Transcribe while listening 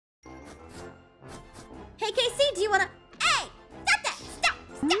Hey, Casey, do you wanna... Hey! Stop that! Stop!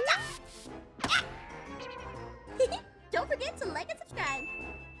 Stop! Don't forget to like and subscribe.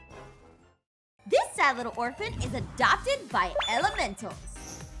 This sad little orphan is adopted by elementals.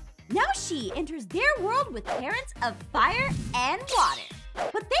 Now she enters their world with parents of fire and water.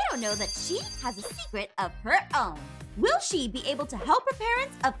 But they don't know that she has a secret of her own. Will she be able to help her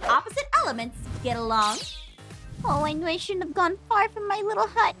parents of opposite elements get along? Oh, I knew I shouldn't have gone far from my little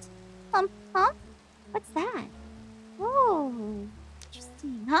hut. Huh? What's that? Oh,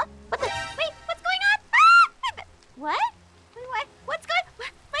 interesting, huh? Wait, what's going on? Ah! What? What's going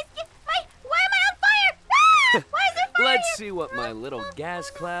on? Why am I on fire? Ah! Why is there fire? Let's see what my little gas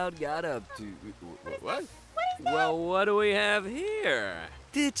cloud got up to. What? What is that? Well, what do we have here?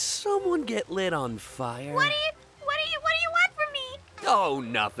 Did someone get lit on fire? What do you want from me? Oh,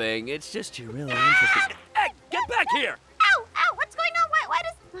 nothing. It's just you're really interesting. Hey, get back here! Ow! What's going on?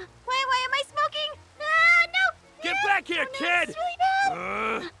 Why am I smoking? No! Get back here, no, kid! This is really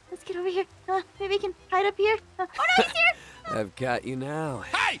bad. Let's get over here. Maybe we can hide up here. Oh no, he's here! I've got you now.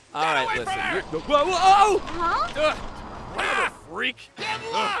 Hey! All Get right, away listen. from her! Whoa! Huh? Whatever, freak. Get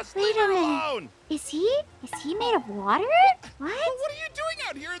lost! Wait Leave a her minute. alone! Is he made of water? What? Well, what are you doing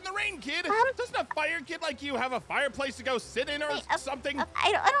out here in the rain, kid? Doesn't a fire kid like you have a fireplace to go sit in or something?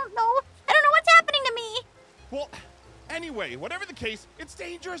 I don't know. I don't know what's happening to me. Well, anyway, whatever the case, it's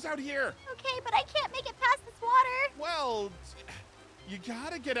dangerous out here. Okay, but I can't make it past this water. Well, you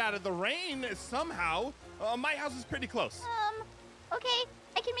gotta get out of the rain somehow. My house is pretty close. Okay,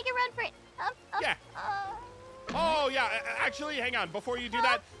 I can make a run for it. Yeah. Oh, yeah, actually, hang on. Before you do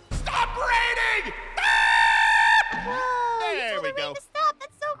that, stop raining! Whoa, There you told we the rain go. to stop.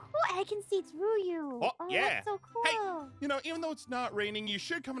 That's so cool. I can see through you. Oh, yeah. That's so cool. Hey, you know, even though it's not raining, you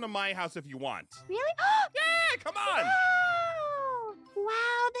should come to my house if you want. Really? Yeah, come on!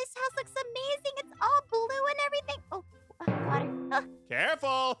 Wow, this house looks amazing. It's all blue and everything. Oh, water.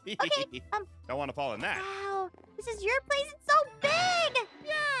 Careful! Okay, Don't want to fall in that. wow, this is your place. It's so big.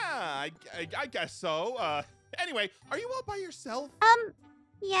 Yeah, I guess so. Anyway, are you all by yourself?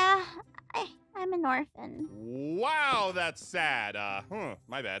 Yeah, I'm an orphan. Wow, that's sad.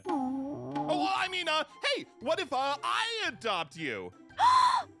 My bad. Oh, well, I mean, hey, what if, I adopt you?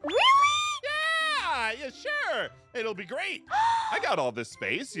 Really? Yeah, sure. It'll be great. I got all this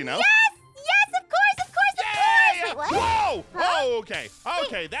space, you know? Yes, of course. Yeah! Wait, what? Whoa! Huh? Oh,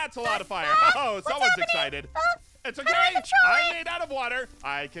 okay, that's a lot of fire. Oh, What's someone's happening? excited. It's How do I okay. control I'm made out of water.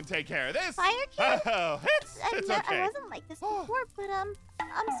 I can take care of this. Fire kid? Oh, it's okay. I wasn't like this before, but I'm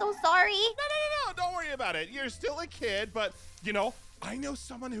so sorry. No, don't worry about it. You're still a kid, but, you know, I know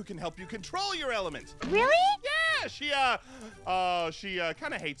someone who can help you control your element. Really? Yeah, she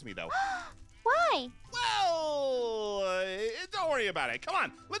kind of hates me, though. Why? Well, don't worry about it. Come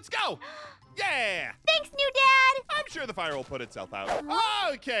on, let's go. Yeah. Thanks, new dad. I'm sure the fire will put itself out.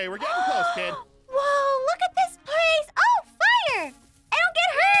 Okay, we're getting close, kid. Whoa, look at this place. Oh, fire. I don't get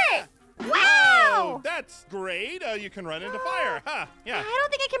hurt. Wow. Oh, that's great. You can run into fire, huh? Yeah. I don't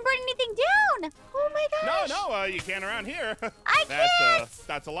think I can burn anything down. Oh my gosh. No, you can't around here. I can't.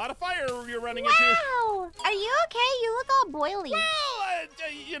 That's a lot of fire you're running into. Wow. Are you okay? You look all boily. Well,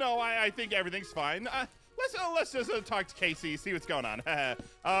 you know, I think everything's fine. Let's just talk to Casey, see what's going on.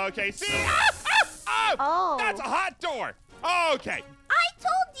 Casey. Oh. That's a hot door. Okay. I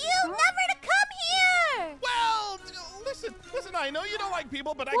told you never to come here. Well, listen. I know you don't like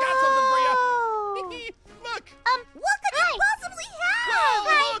people, but I got something for you. Look. What could you possibly have? Well,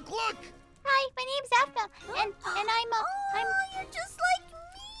 Hi. look. Hi, my name's Aphmau, and I'm you're just like me.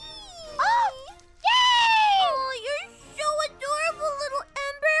 Oh, yay! Oh, you're so adorable, little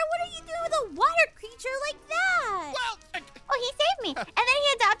Ember. What are you doing with a water creature like that? Well, Oh, he saved me, and then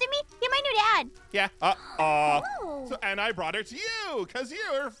he adopted me. You're my new dad. yeah. Oh. So, and I brought her to you, because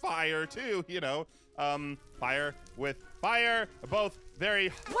you're fire, too, you know. Fire with fire, both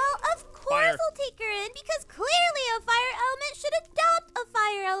very Well, of course fire. I'll take her in, because clearly a fire element should adopt a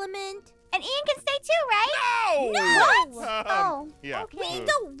fire element. And Ian can stay too, right? No! What? Yeah. Okay. We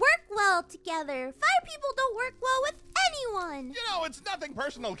don't work well together. Fire people don't work well with anyone. You know, it's nothing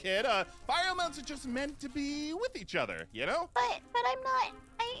personal, kid. Fire elements are just meant to be with each other, you know? But I'm not.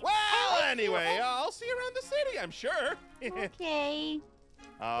 Well, anyway, I'll see you around the city, I'm sure. Okay.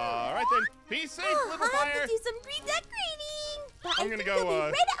 All right, then. Be safe, little I'll fire. have to do some redecorating. But I'm I gonna think go, you'll be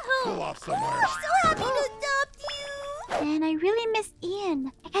right at home. cool off somewhere. I'm so happy to adopt you. Man, I really miss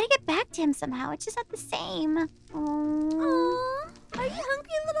Ian. I gotta get back to him somehow. It's just not the same. Aww. Are you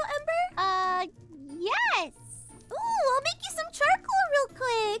hungry, little Ember? Yes. Ooh, I'll make you some charcoal real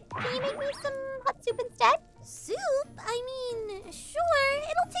quick. Can you make me some hot soup instead? Soup? I mean, sure.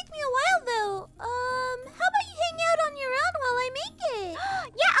 It'll take me a while, though.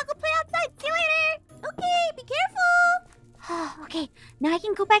 now I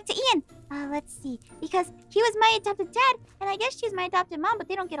can go back to Ian. Let's see. Because he was my adopted dad, and I guess she's my adopted mom, but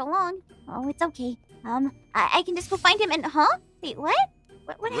they don't get along. Oh, it's okay. I can just go find him and... Huh? Wait, what?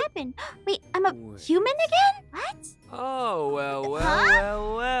 What happened? Wait, I'm a human again? What? Oh,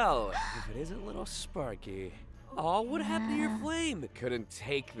 well. If it isn't little Sparky. Oh, what happened to your flame? Couldn't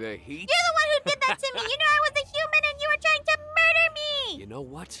take the heat? You're the one who did that to me. You know I was a human and you were trying to murder me. You know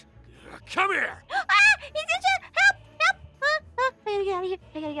what? Come here. He's in jail. Help! I gotta get out of here.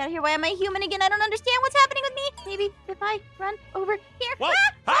 I gotta get out of here. Why am I human again? I don't understand what's happening with me. Maybe if I run over here. Whoa!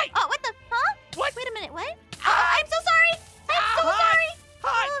 Hi! Oh, what the? Huh? What? Wait a minute. What? I'm so sorry. I'm so sorry.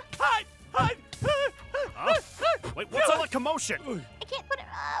 Hi! Wait, what's all the commotion? I can't put it.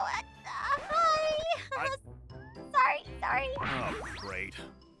 Hi. Sorry. Oh, great.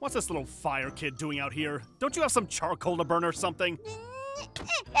 What's this little fire kid doing out here? Don't you have some charcoal to burn or something?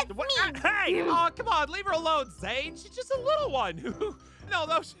 That's What? me. Hey! Oh, come on, leave her alone, Zane. She's just a little one.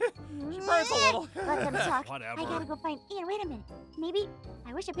 No, she burns a little. Let them talk. Whatever. I gotta go find Ian. Wait a minute. Maybe,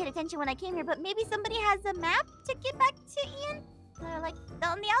 I wish I paid attention when I came here, but maybe somebody has a map to get back to Ian? Like,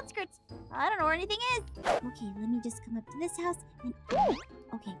 on the outskirts. I don't know where anything is. Okay, let me just come up to this house and... Ooh!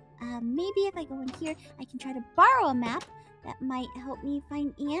 Okay, maybe if I go in here, I can try to borrow a map. That might help me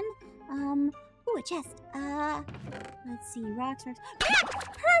find Ian. Ooh, a chest. Let's see, rocks. Yeah,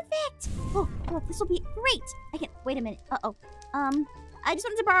 perfect! Oh, this will be great. I can, wait a minute. I just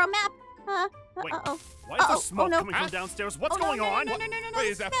wanted to borrow a map. Wait, uh-oh. why is there smoke no. coming from downstairs? What's No, going on? No. Wait,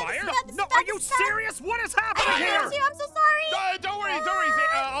 is that fire? No, are you serious? What is happening I here? you. I'm so sorry. Don't worry, Zane.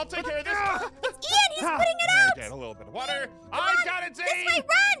 I'll take care of this. It's Ian. He's putting it out. Get a little bit of water. Come I on, got it, Zane. This way,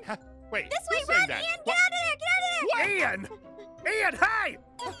 run. Wait, This way, who's saying run, that? Ian. Get out of there. Ian! Ian, hey! Ian,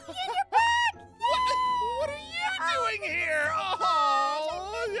 you're back. What are you doing here?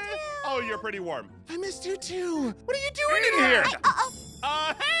 Oh, you're pretty warm. I missed you too. What are you doing in here?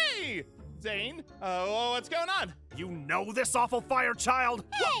 Hey, Zane. What's going on? You know this awful fire child?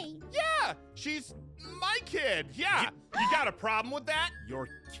 Hey. Yeah, she's my kid. Yeah, you got a problem with that? Your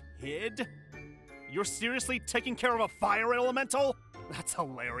kid? You're seriously taking care of a fire elemental? That's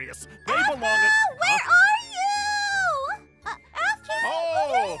hilarious. They belong at... Where are you? Aphmau, Oh.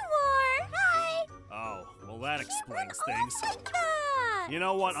 there you are. Hi. Oh, well that explains Oh, things. like that. You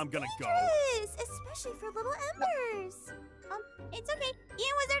know what? I'm gonna go. Yes, especially for little embers. It's okay.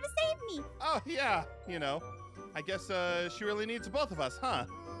 Ian was there to save me. Oh, yeah, I guess she really needs both of us, huh?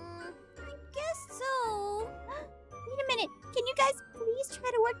 I guess so. Wait a minute. Can you guys please try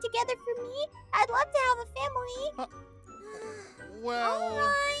to work together for me? I'd love to have a family. Well... All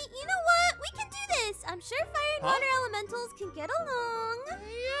right. You know what? We can do this. I'm sure fire and water elementals can get along.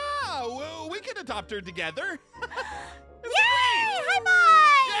 Yeah, well, we could adopt her together. Yay! High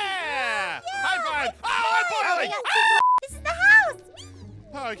five! Yeah! Yeah, High five! Oh, I'm my boiling! God. This is the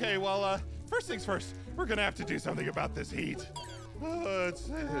house. Okay, well, first things first, we're gonna have to do something about this heat. It's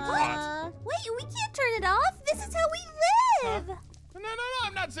hot. Wait, we can't turn it off. This is how we live. No,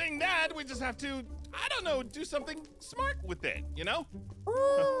 I'm not saying that. We just have to, I don't know, do something smart with it,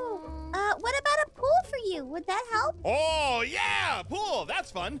 Ooh. What about a pool for you? Would that help? Oh, yeah, pool,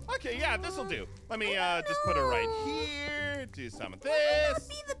 that's fun. Okay, yeah, this'll do. Let me just put her right here, do some of this, That'd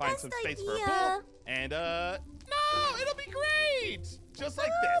be the find best some space for a idea. pool, and, no, it'll be great. Just like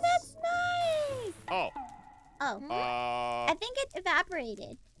Oh, this. that's nice. Oh, I think it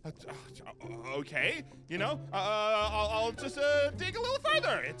evaporated. okay, I'll just dig a little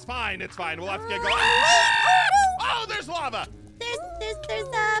further. It's fine. We'll have to get going. Oh, there's lava.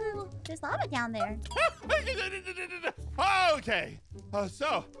 There's lava down there. Okay,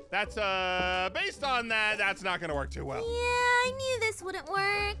 so that's based on that, that's not gonna work too well. Yeah, I knew this wouldn't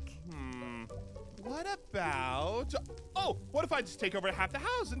work. What about? Oh, what if I just take over half the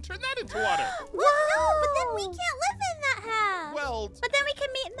house and turn that into water? Well, no, but then we can't live in that house. Well, But then we can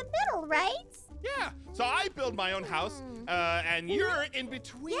meet in the middle, right? yeah. So I build my own house, and you're in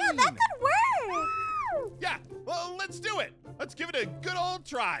between. Yeah, that could work. Yeah. Well, let's do it. Let's give it a good old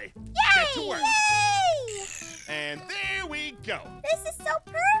try. Yay! Get to work. Yay! And there we go. This is so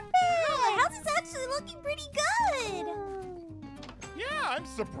perfect. The house is actually looking pretty good. Yeah, I'm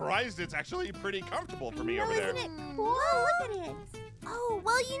surprised it's actually pretty comfortable for me over there. Isn't it cool? Look at it. Oh,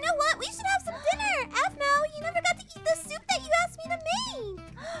 well, you know what? We should have some dinner. Aphmau, you never got to eat the soup that you asked me to make.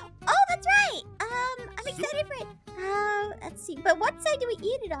 Oh, that's right. I'm excited for it. Let's see. But what side do we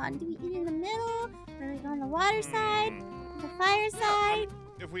eat it on? Do we eat it in the middle? Or like on the water side? The fire side?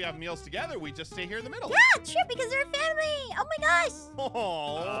 If we have meals together, we just stay here in the middle. Yeah, true, because they're a family. Oh my gosh.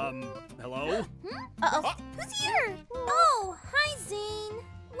 Oh. Hello? Uh-oh. Oh. Who's here? Oh, hi, Zane.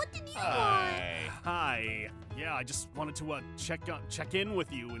 what did you want? Hi. Yeah, I just wanted to check in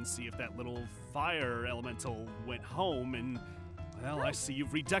with you and see if that little fire elemental went home. And well, I see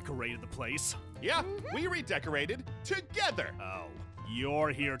you've redecorated the place. Yeah, we redecorated together. Oh, you're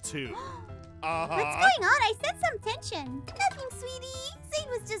here too. What's going on? I sense some tension. Nothing, sweetie. Zane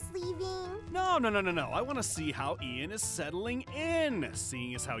was just leaving. No. I want to see how Ian is settling in,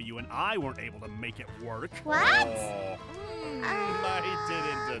 seeing as how you and I weren't able to make it work. What? Oh,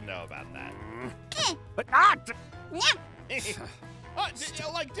 I didn't know about that. But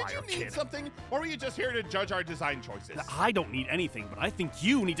Did you need something, or were you just here to judge our design choices? I don't need anything, but I think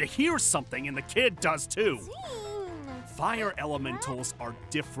you need to hear something, and the kid does too. Zane. Fire elementals are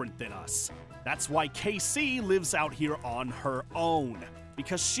different than us. That's why KC lives out here on her own,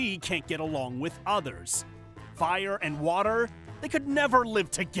 because she can't get along with others. Fire and water, they could never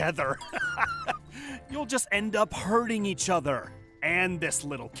live together. You'll just end up hurting each other. And this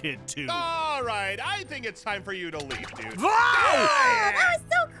little kid, too. All right, I think it's time for you to leave, dude. Whoa! Oh, that was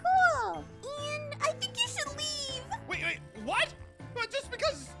so cool. Ian, I think you should leave. Wait, what? Just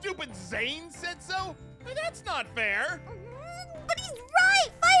because stupid Zane said so? That's not fair. But he's right.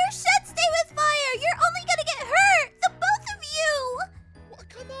 Fire should stay with fire. You're only gonna get hurt. The both of you. Well,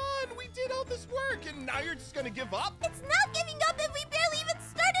 come on, we did all this work, and now you're just gonna give up? It's not giving up if we barely even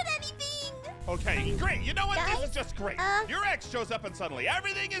started anything. Okay, great. You know what? Guys, This is just great. Your ex shows up and suddenly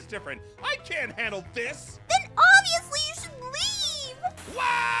everything is different. I can't handle this. Then obviously you should leave.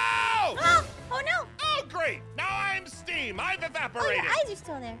 Wow! Oh no. Oh, great. Now I'm steam. I've Oh, evaporated. your eyes are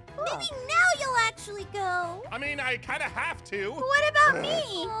still there. Maybe now you'll actually go. I mean, I kind of have to. What about me?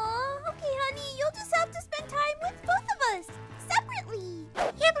 Aw, okay, honey. You'll just have to spend time with both of us. Separately.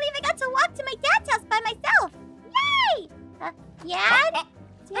 Can't believe I got to walk to my dad's house by myself. Yay! Dad?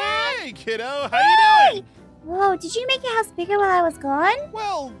 Dad? Hey, kiddo. How you doing? Whoa, did you make your house bigger while I was gone?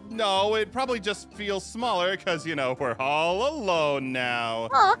 Well, no. It probably just feels smaller because, we're all alone now.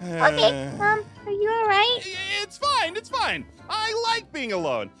 Oh, okay. Are you alright? It's fine. It's fine. I like being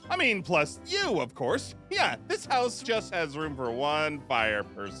alone. I mean, plus you, of course. Yeah, this house just has room for one fire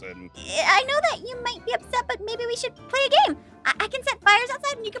person. I know that you might be upset, but maybe we should play a game. I can set fires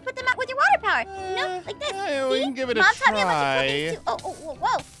outside and you can put them out with your water power. Like this. We See? can give it Mom a taught me a lesson try. for these two.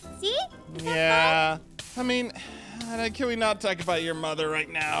 Whoa. See? Is that Yeah. I mean, can we not talk about your mother right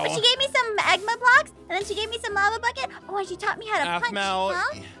now? But she gave me some magma blocks, and then she gave me some lava bucket. Oh, and she taught me how to punch. Aphmau,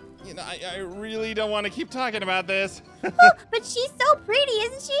 Huh? I really don't want to keep talking about this. Oh, but she's so pretty,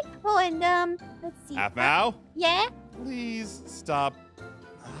 isn't she? Oh, and let's see. Aphmau, Yeah? please stop.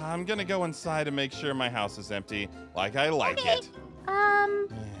 I'm gonna go inside and make sure my house is empty, like I like Okay. it.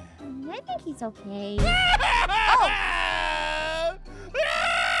 I think he's okay. I'm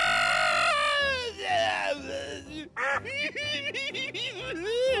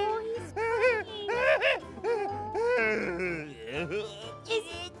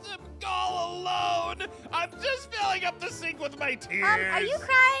all alone. I'm just filling up the sink with my tears. Are you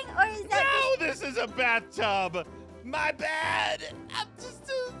crying, or is that No, this is a bathtub. My bad. I'm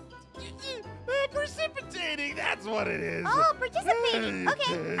just precipitating. That's what it is. Oh, participating.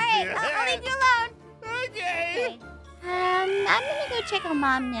 Okay, all right. I'll leave you alone. Okay. I'm gonna go check on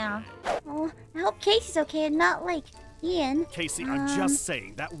Mom now. Oh, I hope Casey's okay and not like Ian. Casey, I'm just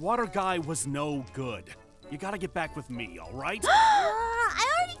saying, that water guy was no good. You gotta get back with me, all right? I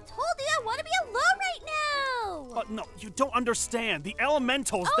already told you I want to be alone right now. No, you don't understand. The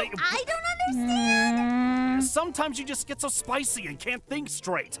elementals, Oh, I don't understand. Sometimes you just get so spicy and can't think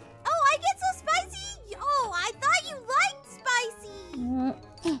straight. Oh, I get so spicy? Oh, I thought you liked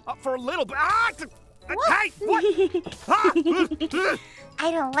spicy. For a little bit. Hey, what? I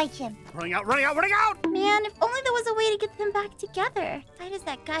don't like him. Running out, running out, running out! Man, if only there was a way to get them back together. Why does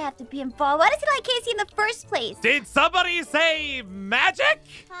that guy have to be involved? Why does he like Casey in the first place? Did somebody say magic?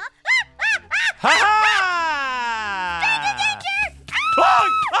 Huh? Ha ha! Danger! Oh,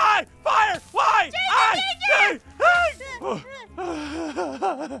 fire! Why?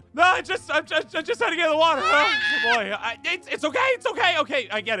 No, I'm just had to get in the water. Oh boy, it's okay. It's okay. Okay,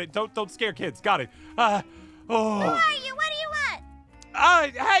 I get it. Don't scare kids. Got it. Who are you? What do you want?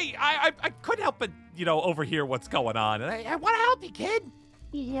 Hey, I couldn't help but overhear what's going on, and I want to help you, kid.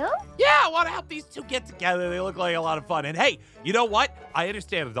 You do? Yeah, I want to help these two get together. They look like a lot of fun. And hey, you know what? I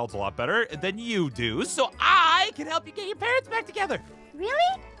understand adults a lot better than you do, so I can help you get your parents back together.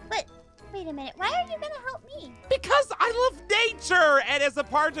 Really? But wait a minute. Why are you gonna help me? Because I love nature, and as a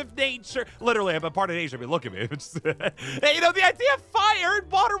part of nature, literally, I'm a part of nature. I mean, look at me. It's just, the idea of fire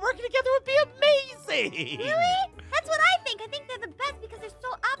and water working together would be amazing. Really? That's what I think. I think they're the best because they're so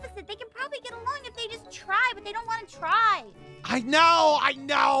opposite. They can probably get along if they just try, but they don't want to try. I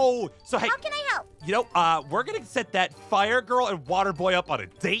know. So hey, How can I help? you know, we're gonna set that fire girl and water boy up on a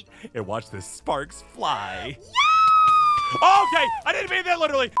date and watch the sparks fly. Yeah! Okay, I didn't mean that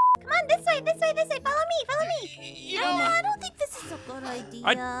literally. Come on, this way. Follow me. You No, know, I don't think this is a good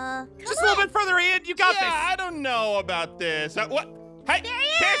idea. Just a little bit further, Ian. You got yeah, I don't know about this. What? Hey, There he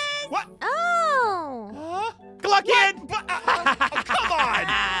Kiss, is. what? Oh. Huh? Good luck, Ian. Come on.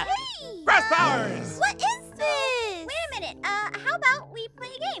 Hey. Grass powers. What is this? Wait a minute. How about we play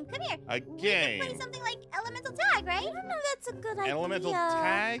a game? Come here. A We can play game. something like elemental tag, right? I don't know if that's a good idea. Elemental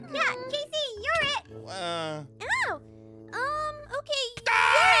tag? Yeah, Casey, you're it. Uh. Okay.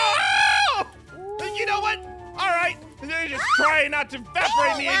 Ah! You know what? All right. Just try not to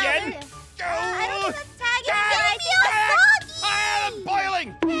evaporate me again. I don't think that's tagging. Tag! I'm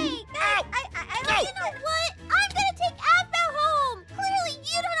boiling. Hey, guys, Ow! I No! you know what? I'm gonna take Aphmau home. Clearly,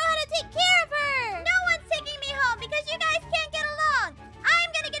 you don't know how to take care of her. No one's taking me home because you guys can't get along. I'm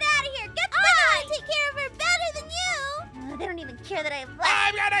gonna get out of here. Guess I'm gonna take care of her better than you. They don't even care that I've left.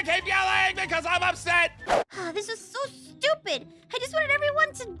 I'm gonna keep yelling because I'm upset. This was so stupid. I just wanted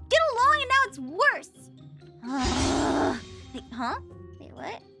everyone to get along, and now it's worse. Wait, huh? Wait,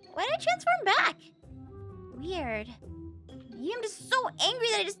 what? Why did I transform back? Weird. Maybe I'm just so angry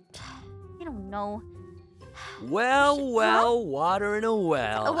that I don't know. Well, water in a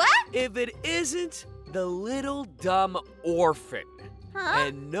well. A what? If it isn't the little dumb orphan. Huh?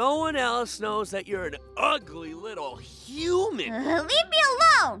 And no one else knows that you're an ugly little human. Leave me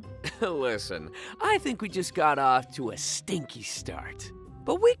alone! Listen, I think we just got off to a stinky start.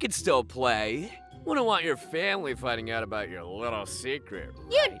 But we could still play. Wouldn't want your family finding out about your little secret,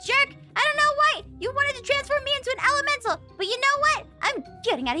 You right? jerk! I don't know why! You wanted to transform me into an elemental, but you know what? I'm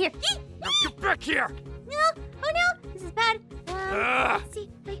getting out of here. Now get back here! No! Oh no! This is bad. Let's see.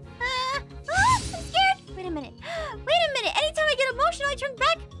 Wait. I'm scared! Wait a minute. Anytime I get emotional, I turn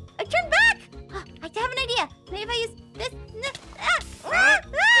back! I have an idea. Maybe if I use this.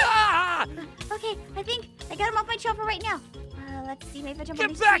 Ah! Okay, I think I got him off my trail for right now. Let's see. Maybe if I jump on Get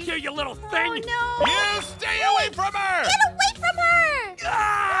these back trees. here, you little Oh thing! no! You stay away from her. Get away from her!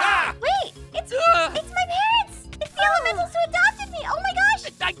 Ah! Wait, it's my parents! It's the elementals who adopted me! Oh my gosh!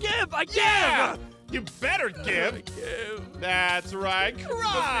 I give! Yeah. You better give. I give. That's right.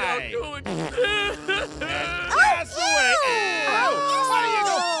 Cry. Good. Gas away. Oh, Why don't you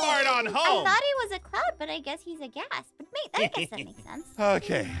go fart on I home? thought he was a cloud, but I guess he's a gas. But I guess that makes sense.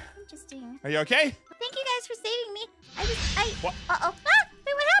 Okay. Interesting. Are you okay? Thank you guys for saving me. What? Uh-oh.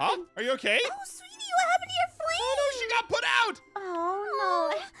 Wait, what Huh? happened? Are you okay? Oh, sweetie, what happened to your flame? Oh, she got put out. Oh, no.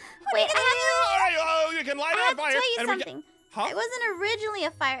 Wait, All right, oh, you can light I it have on to fire. tell you and we something. Huh? I wasn't originally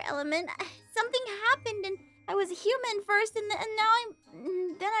a fire element. Something happened, and I was a human first, and then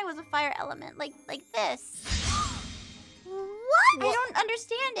I was a fire element, like this. What? I don't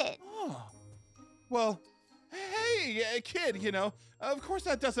understand it. Oh. Well, hey, kid, you know, of course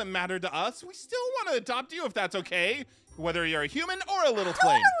that doesn't matter to us. We still want to adopt you if that's okay, whether you're a human or a little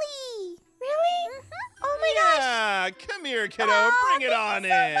flame. Totally. Really? Oh my gosh. Yeah, come here, kiddo. Aw, Bring it on thank you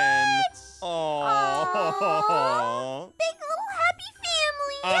so in. much. Aww. Big little happy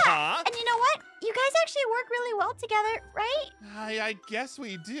family. Uh-huh. And you know what? You guys actually work really well together, right? I guess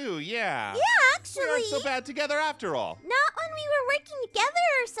we do, yeah. Yeah, We actually. aren't so bad together after all. Not when we were working together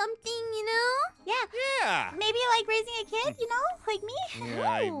or something, you know? Yeah. Yeah. Maybe like raising a kid, you know? Like me?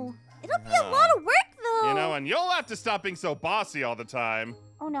 Yeah, Oh. It'll be a lot of work, though. You know, and you'll have to stop being so bossy all the time.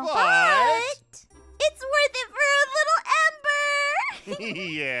 Oh, no. But- It's worth it for a little ember.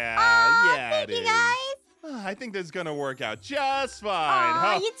 Yeah, Aw, yeah, thank it you is. guys. I think this is gonna work out just fine. Aw,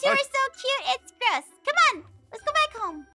 Huh? you two are so cute. It's gross.